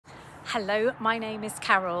Hello, my name is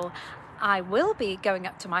Carole. I will be going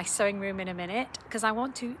up to my sewing room in a minute because I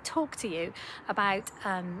want to talk to you about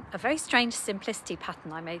a very strange simplicity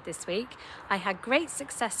pattern I made this week. I had great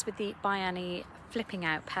success with the Biani flipping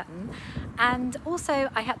out pattern, and also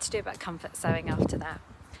I had to do a bit of comfort sewing after that.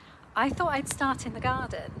 I thought I'd start in the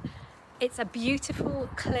garden. It's a beautiful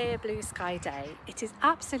clear blue sky day. It is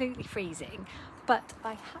absolutely freezing, but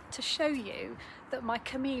I had to show you that my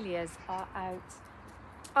camellias are out.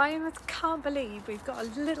 I can't believe we've got a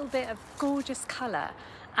little bit of gorgeous colour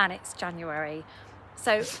and it's January.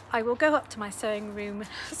 So I will go up to my sewing room.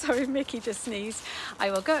 Sorry, Mickey just sneezed. I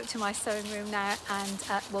will go up to my sewing room now and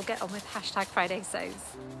we'll get on with #FridaySews.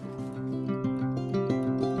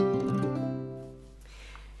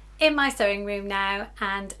 In my sewing room now,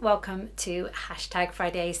 and welcome to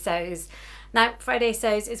 #FridaySews. Now, Friday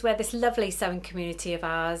Sews is where this lovely sewing community of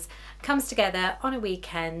ours comes together on a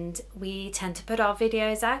weekend. We tend to put our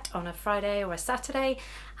videos out on a Friday or a Saturday,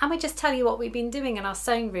 and we just tell you what we've been doing in our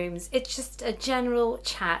sewing rooms. It's just a general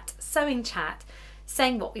chat, sewing chat,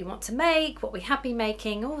 saying what we want to make, what we have been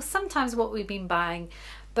making, or sometimes what we've been buying.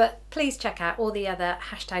 But please check out all the other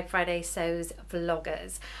 #FridaySews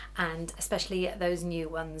vloggers, and especially those new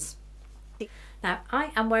ones. Now,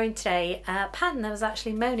 I am wearing today a pattern I was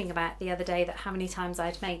actually moaning about the other day, that how many times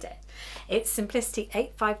I'd made it. It's Simplicity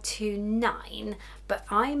 8529, but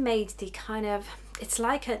I made the kind of, it's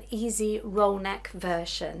like an easy roll neck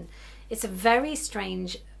version. It's a very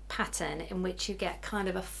strange pattern in which you get kind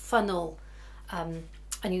of a funnel and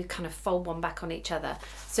you kind of fold one back on each other.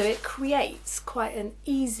 So it creates quite an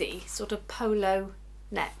easy sort of polo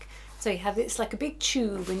neck. So you have, it's like a big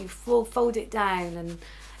tube when you fold it down, and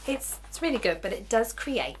it's really good, but it does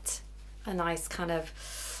create a nice kind of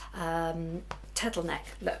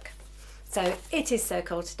turtleneck look. So it is so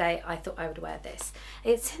cold today, I thought I would wear this.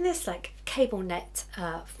 It's in this like cable net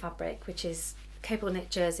fabric, which is cable knit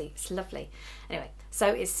jersey. It's lovely. Anyway, so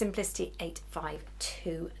it's Simplicity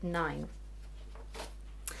 8529.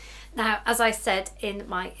 Now, as I said in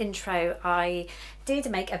my intro, I did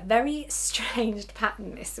make a very strange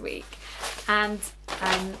pattern this week, and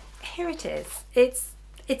here it is. It's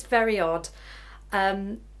very odd.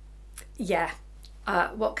 What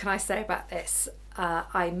can I say about this?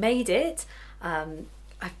 I made it.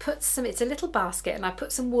 I put some, it's a little basket, and I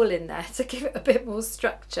put some wool in there to give it a bit more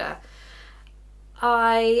structure.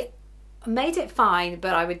 I made it fine,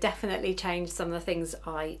 but I would definitely change some of the things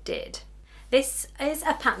I did. This is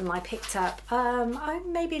a pattern I picked up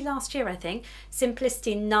maybe last year, I think,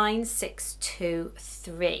 Simplicity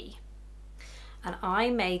 9623. And I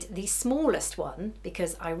made the smallest one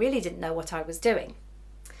because I really didn't know what I was doing.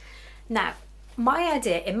 Now, my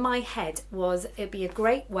idea in my head was it'd be a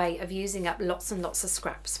great way of using up lots and lots of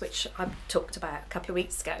scraps, which I talked about a couple of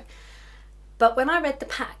weeks ago. But when I read the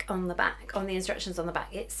pack on the back, on the instructions on the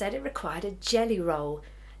back, it said it required a jelly roll.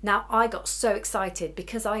 Now, I got so excited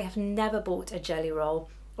because I have never bought a jelly roll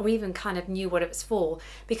or even kind of knew what it was for.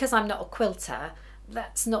 Because I'm not a quilter,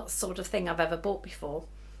 that's not the sort of thing I've ever bought before.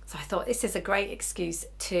 So I thought this is a great excuse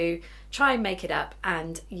to try and make it up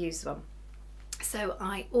and use one. So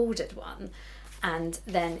I ordered one and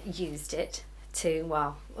then used it to,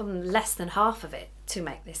 well, less than half of it to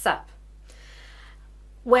make this up.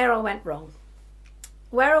 Where I went wrong.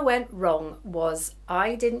 Where I went wrong was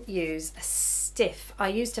I didn't use a stiff, I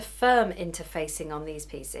used a firm interfacing on these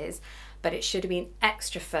pieces, but it should have been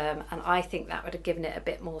extra firm, and I think that would have given it a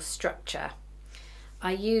bit more structure.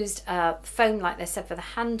 I used foam, like they said, for the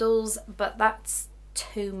handles, but that's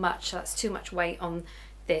too much. That's too much weight on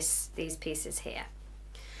these pieces here.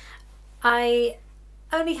 I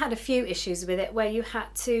only had a few issues with it where you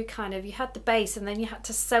had to you had the base and then you had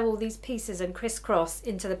to sew all these pieces and crisscross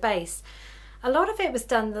into the base. A lot of it was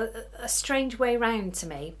done a strange way round to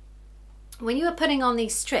me. When you were putting on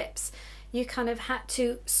these strips, you kind of had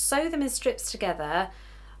to sew them in strips together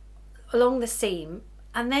along the seam,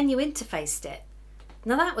 and then you interfaced it.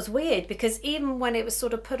 Now that was weird, because even when it was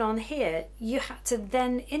sort of put on here, you had to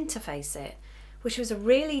then interface it, which was a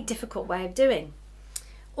really difficult way of doing.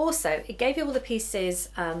 Also, it gave you all the pieces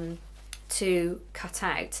to cut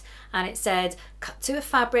out, and it said cut to a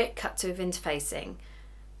fabric, cut to a interfacing.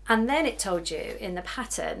 And then it told you in the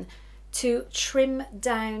pattern to trim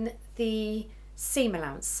down the seam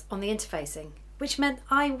allowance on the interfacing, which meant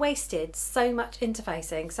I wasted so much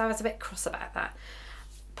interfacing, so I was a bit cross about that.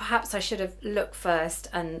 Perhaps I should have looked first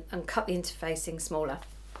and cut the interfacing smaller.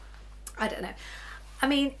 I don't know. I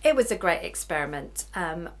mean, it was a great experiment.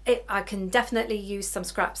 I can definitely use some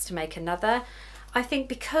scraps to make another. I think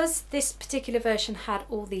because this particular version had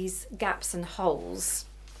all these gaps and holes,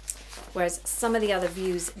 whereas some of the other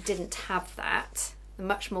views didn't have that,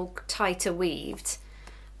 much more tighter weaved,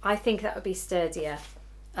 I think that would be sturdier.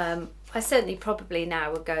 I certainly probably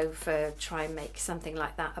now would go for try and make something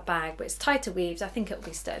like that, a bag, but it's tighter weaved. I think it'll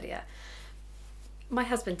be sturdier. My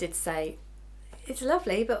husband did say, it's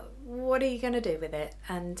lovely, but what are you going to do with it?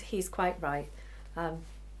 And he's quite right.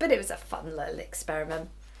 But it was a fun little experiment.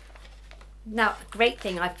 Now, a great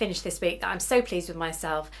thing I finished this week that I'm so pleased with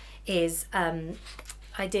myself is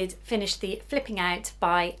I did finish the Flipping Out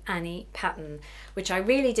by Annie pattern, which I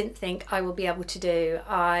really didn't think I would be able to do.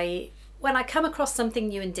 When I come across something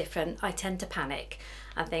new and different, I tend to panic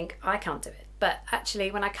and think, I can't do it. But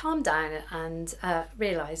actually, when I calm down and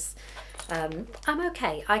realise I'm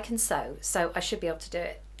okay, I can sew, so I should be able to do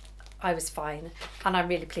it, I was fine, and I'm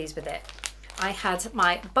really pleased with it. I had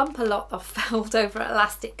my bumper lot of fold over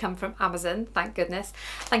elastic come from Amazon, thank goodness.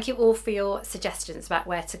 Thank you all for your suggestions about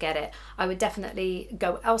where to get it. I would definitely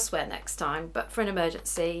go elsewhere next time, but for an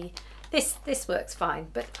emergency, this works fine,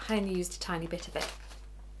 but I only used a tiny bit of it.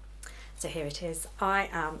 So here it is. I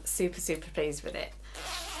am super pleased with it.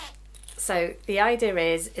 So the idea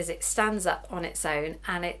is it stands up on its own,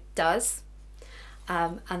 and it does,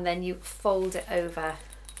 and then you fold it over,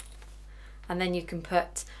 and then you can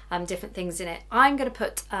put different things in it. I'm going to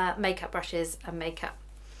put makeup brushes and makeup.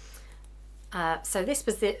 So this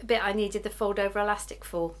was the bit I needed the fold over elastic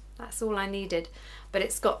for. That's all I needed. But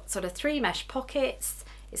it's got sort of 3 mesh pockets.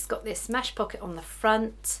 It's got this mesh pocket on the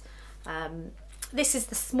front. This is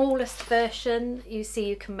the smallest version. You see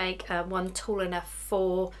you can make one tall enough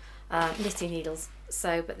for knitting needles.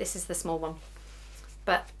 But this is the small one.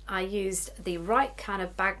 But I used the right kind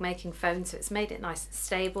of bag making foam, so it's made it nice and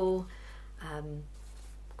stable.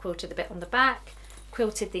 Quilted the bit on the back,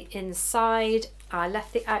 quilted the inside. I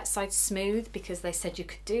left the outside smooth because they said you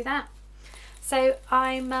could do that. So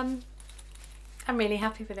I'm really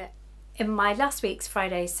happy with it. In my last week's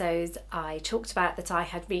Friday sews, I talked about that I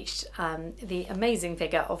had reached the amazing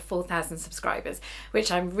figure of 4,000 subscribers,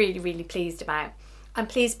 which I'm really pleased about. I'm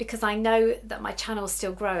pleased because I know that my channel is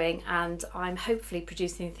still growing, and I'm hopefully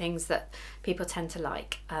producing things that people tend to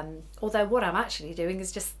like. Although what I'm actually doing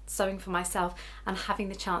is just sewing for myself and having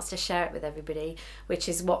the chance to share it with everybody, which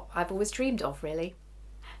is what I've always dreamed of, really.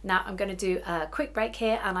 Now I'm going to do a quick break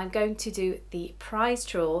here, and I'm going to do the prize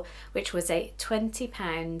draw, which was a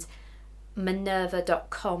 £20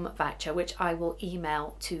 Minerva.com voucher, which I will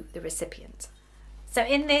email to the recipient. So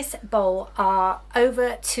in this bowl are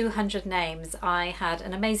over 200 names. I had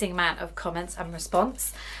an amazing amount of comments and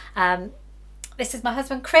response. This is my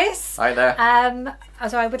husband Chris. Hi there.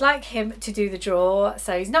 So I would like him to do the draw.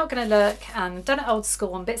 So he's not going to look, and I've done it old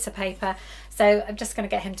school on bits of paper. So I'm just going to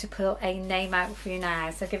get him to pull a name out for you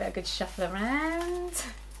now. So give it a good shuffle around.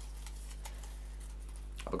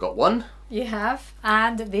 I've got one. You have.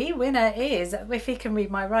 And the winner is, if he can read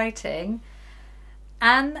my writing,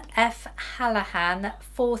 Anne F. Hallahan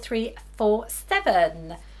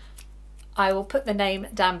 4347. I will put the name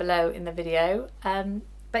down below in the video.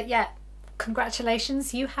 But yeah,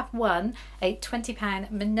 congratulations, you have won a £20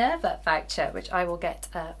 Minerva voucher, which I will get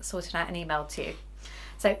sorted out and emailed to you.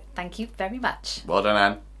 So thank you very much. Well done,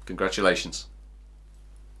 Anne. Congratulations.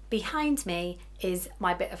 Behind me is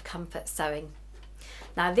my bit of comfort sewing.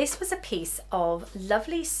 Now this was a piece of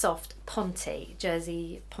lovely soft ponte,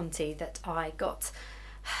 jersey ponte, that I got,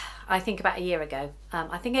 I think about a year ago.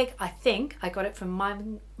 I think I got it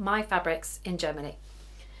from my Fabrics in Germany.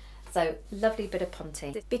 So lovely bit of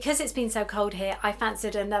ponte. Because it's been so cold here, I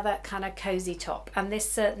fancied another kind of cozy top, and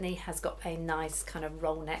this certainly has got a nice kind of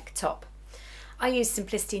roll neck top. I used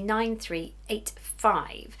Simplicity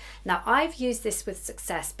 9385. Now I've used this with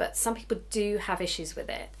success, but some people do have issues with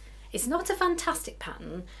it. It's not a fantastic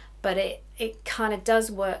pattern, but it kind of does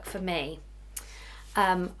work for me.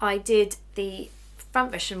 I did the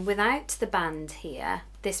front version without the band here,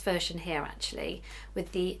 this version here actually,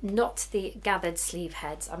 with not the gathered sleeve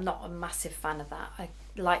heads. I'm not a massive fan of that. I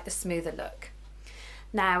like the smoother look.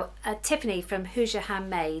 Now, Tiffany from Hoosier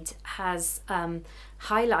Handmade has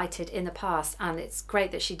highlighted in the past, and it's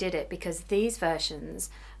great that she did it because these versions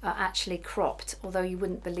are actually cropped, although you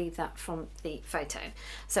wouldn't believe that from the photo.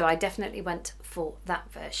 So I definitely went for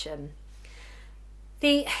that version.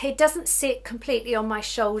 It doesn't sit completely on my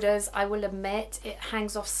shoulders, I will admit. It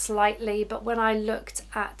hangs off slightly, but when I looked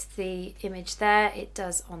at the image there, it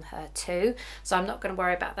does on her too. So I'm not going to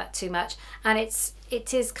worry about that too much. And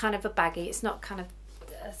it is kind of a baggy. It's not kind of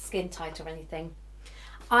skin tight or anything.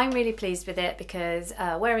 I'm really pleased with it because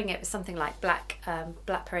wearing it with something like black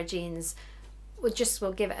pair of jeans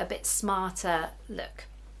will give it a bit smarter look.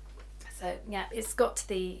 So yeah, it's got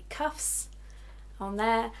the cuffs on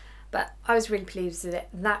there, but I was really pleased with it.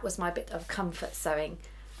 That was my bit of comfort sewing.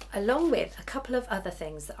 along with a couple of other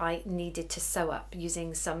things that I needed to sew up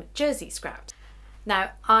using some jersey scraps.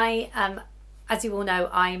 Now as you all know,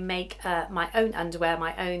 I make my own underwear,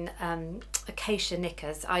 my own acacia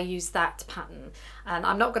knickers. I use that pattern, and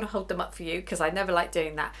I'm not going to hold them up for you because I never like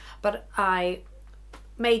doing that, but I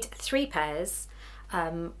made 3 pairs.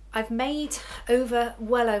 I've made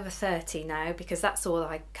well over 30 now because that's all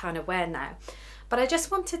I kind of wear now. But I just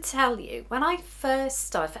want to tell you, when I first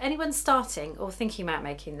started, for anyone starting or thinking about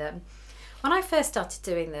making them, when I first started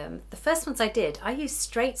doing them, the first ones I did, I used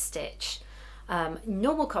straight stitch,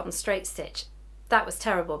 normal cotton straight stitch. That was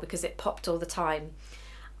terrible because it popped all the time.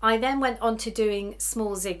 I then went on to doing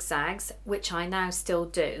small zigzags, which I now still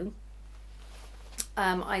do.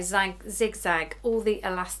 I zigzag all the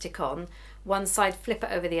elastic on one side, flip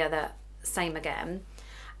it over the other, same again.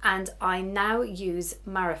 And I now use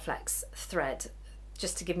Mariflex thread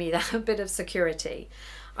just to give me that bit of security.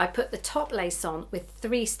 I put the top lace on with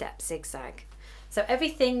 3-step zigzag. So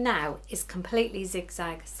everything now is completely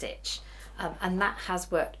zigzag stitch, and that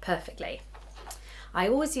has worked perfectly. I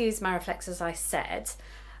always use Mariflex, as I said,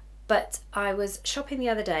 but I was shopping the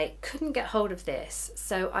other day, couldn't get hold of this,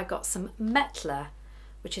 so I got some Metler,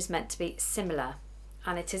 which is meant to be similar,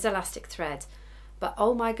 and it is elastic thread, but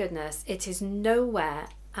oh my goodness, it is nowhere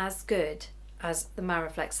as good as the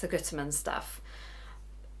Mariflex, the Gutermann stuff.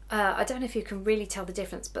 I don't know if you can really tell the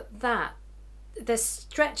difference, but the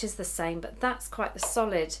stretch is the same, but that's quite the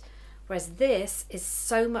solid, whereas this is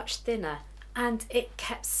so much thinner. And it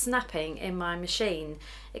kept snapping in my machine.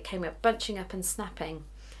 It came up bunching up and snapping.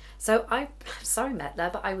 So I'm sorry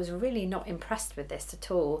Metler, but I was really not impressed with this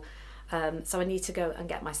at all. So I need to go and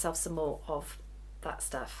get myself some more of that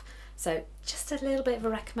stuff. So just a little bit of a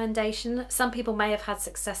recommendation. Some people may have had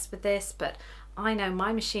success with this, but I know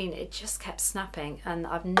my machine, it just kept snapping, and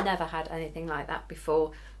I've never had anything like that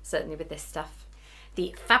before, certainly with this stuff.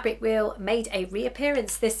 The fabric wheel made a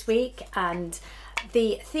reappearance this week, and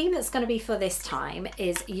the theme that's going to be for this time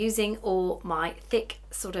is using all my thick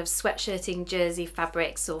sort of sweatshirting jersey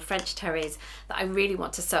fabrics or French terries that I really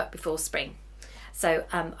want to sew up before spring. So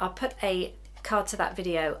I'll put a card to that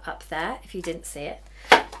video up there if you didn't see it.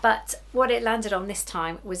 But what it landed on this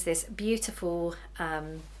time was this beautiful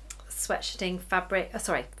sweatshirting fabric,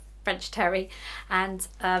 French terry, and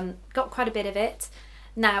got quite a bit of it.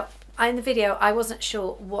 Now, in the video, I wasn't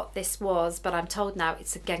sure what this was, but I'm told now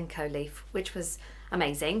it's a ginkgo leaf, which was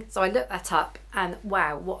amazing. So I looked that up, and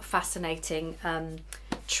wow, what a fascinating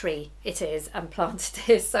tree it is and plant it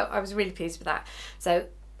is. So I was really pleased with that. So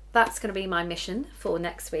that's going to be my mission for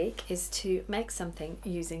next week, is to make something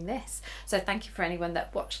using this. So thank you for anyone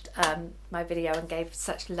that watched my video and gave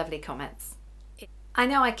such lovely comments. I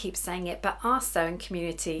know I keep saying it, but our sewing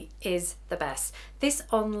community is the best. This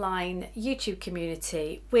online YouTube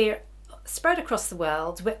community, we're spread across the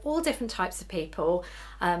world. We're all different types of people.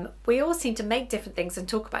 We all seem to make different things and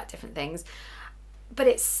talk about different things, but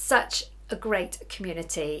it's such a great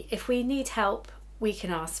community. If we need help, we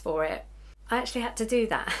can ask for it. I actually had to do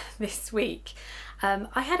that this week.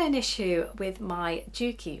 I had an issue with my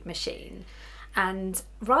Juki machine, and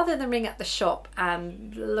rather than ring up the shop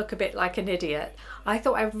and look a bit like an idiot, I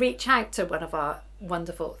thought I'd reach out to one of our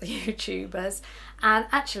wonderful YouTubers, and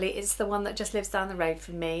actually it's the one that just lives down the road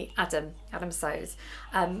from me, Adam Sews.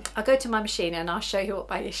 I'll go to my machine and I'll show you what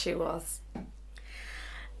my issue was.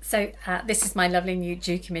 So this is my lovely new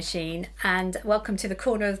Juki machine, and welcome to the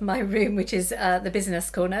corner of my room, which is the business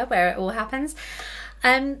corner where it all happens.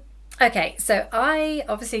 Okay, so I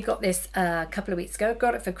obviously got this a couple of weeks ago,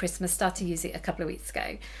 got it for Christmas, started using it a couple of weeks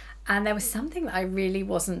ago, and there was something that I really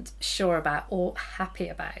wasn't sure about or happy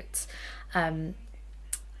about.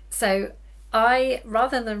 So I,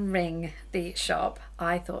 rather than ring the shop,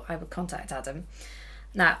 I thought I would contact Adam.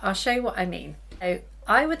 Now I'll show you what I mean. So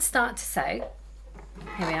I would start to sew,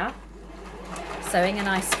 here we are, sewing a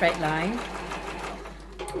nice straight line,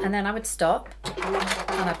 and then I would stop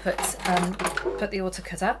and I put the auto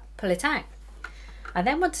cut up, pull it out. I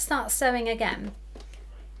then want to start sewing again,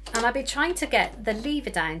 and I'd be trying to get the lever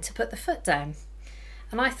down to put the foot down,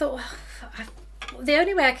 and I thought the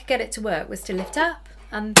only way I could get it to work was to lift up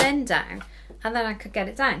and then down, and then I could get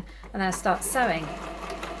it down, and then I start sewing.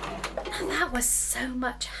 And that was so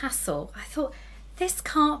much hassle. I thought, this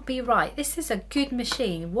can't be right. This is a good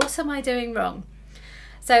machine. What am I doing wrong?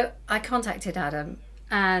 So I contacted Adam,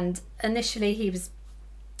 and initially he was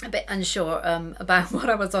a bit unsure about what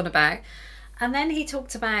I was on about. And then he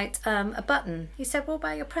talked about a button. He said, what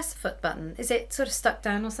about your presser foot button? Is it sort of stuck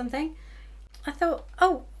down or something? I thought,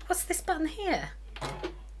 oh, what's this button here?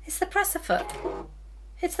 It's the presser foot.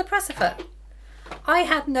 It's the presser foot. I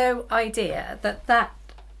had no idea that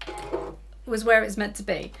was where it's meant to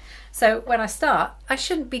be. So when I start, I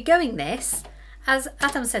shouldn't be going this. As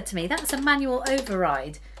Adam said to me, that's a manual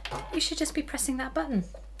override. You should just be pressing that button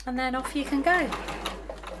and then off you can go.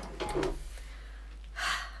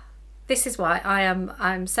 This is why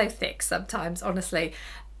I'm so thick sometimes, honestly.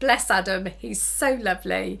 Bless Adam, he's so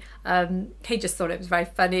lovely. He just thought it was very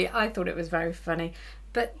funny. I thought it was very funny.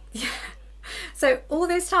 But yeah. So all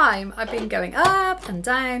this time I've been going up and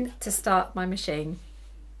down to start my machine.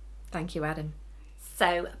 Thank you, Adam.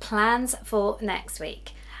 So plans for next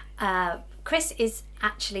week. Chris is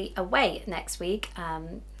actually away next week.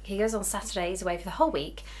 He goes on Saturday, he's away for the whole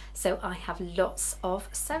week. So I have lots of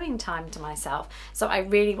sewing time to myself. So I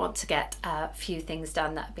really want to get a few things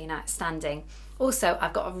done that have been outstanding. Also,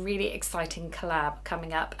 I've got a really exciting collab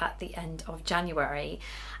coming up at the end of January.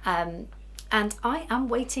 And I am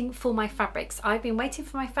waiting for my fabrics. I've been waiting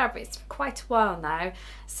for my fabrics for quite a while now.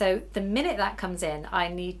 So the minute that comes in, I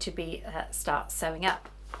need to start sewing up.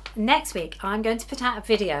 Next week, I'm going to put out a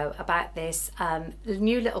video about this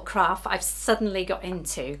new little craft I've suddenly got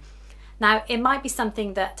into. Now, it might be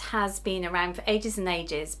something that has been around for ages and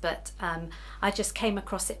ages, but I just came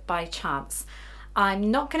across it by chance.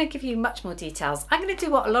 I'm not going to give you much more details. I'm going to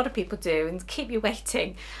do what a lot of people do and keep you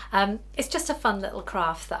waiting. It's just a fun little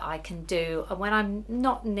craft that I can do when I'm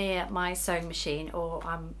not near my sewing machine or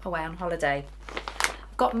I'm away on holiday.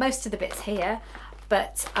 I've got most of the bits here,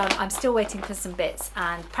 but I'm still waiting for some bits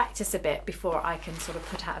and practice a bit before I can sort of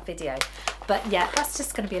put out a video. But yeah, that's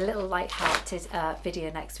just going to be a little light-hearted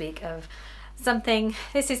video next week of something.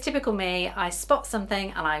 This is typical me. I spot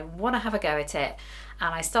something and I want to have a go at it.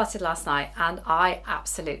 And I started last night and I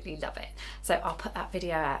absolutely love it. So I'll put that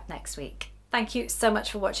video out next week. Thank you so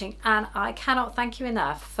much for watching, and I cannot thank you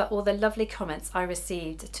enough for all the lovely comments I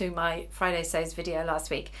received to my Friday Sews video last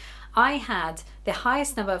week. I had the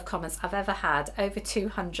highest number of comments I've ever had, over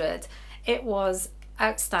 200. It was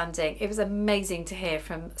outstanding. It was amazing to hear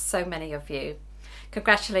from so many of you.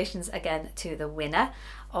 Congratulations again to the winner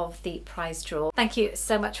of the prize draw. Thank you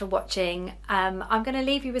so much for watching. I'm going to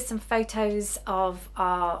leave you with some photos of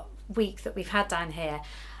our week that we've had down here.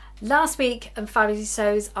 Last week on Fabulous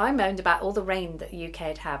Sews, I moaned about all the rain that the UK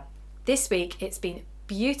had had. This week it's been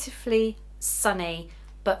beautifully sunny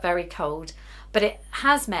but very cold. But it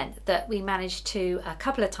has meant that we managed to, a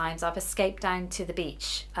couple of times, I've escaped down to the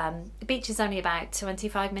beach. The beach is only about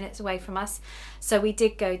 25 minutes away from us. So we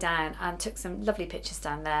did go down and took some lovely pictures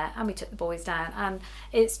down there, and we took the boys down, and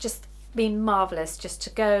it's just been marvellous just to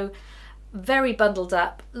go very bundled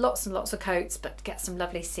up, lots and lots of coats, but get some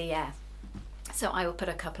lovely sea air. So I will put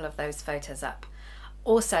a couple of those photos up.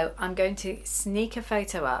 Also, I'm going to sneak a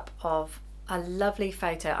photo up of a lovely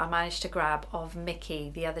photo I managed to grab of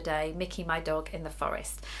Mickey the other day. Mickey, my dog, in the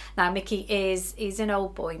forest. Now Mickey he's an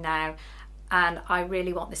old boy now, and I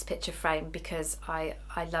really want this picture framed because I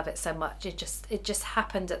love it so much. It just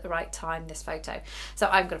happened at the right time, this photo. So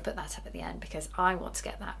I'm going to put that up at the end because I want to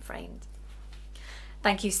get that framed.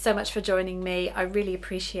 Thank you so much for joining me. I really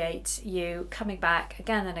appreciate you coming back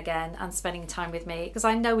again and again and spending time with me, because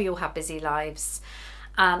I know we all have busy lives.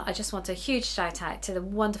 And I just want a huge shout out to the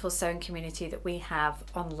wonderful sewing community that we have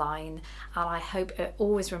online, and I hope it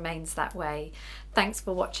always remains that way. Thanks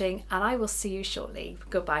for watching, and I will see you shortly.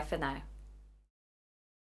 Goodbye for now.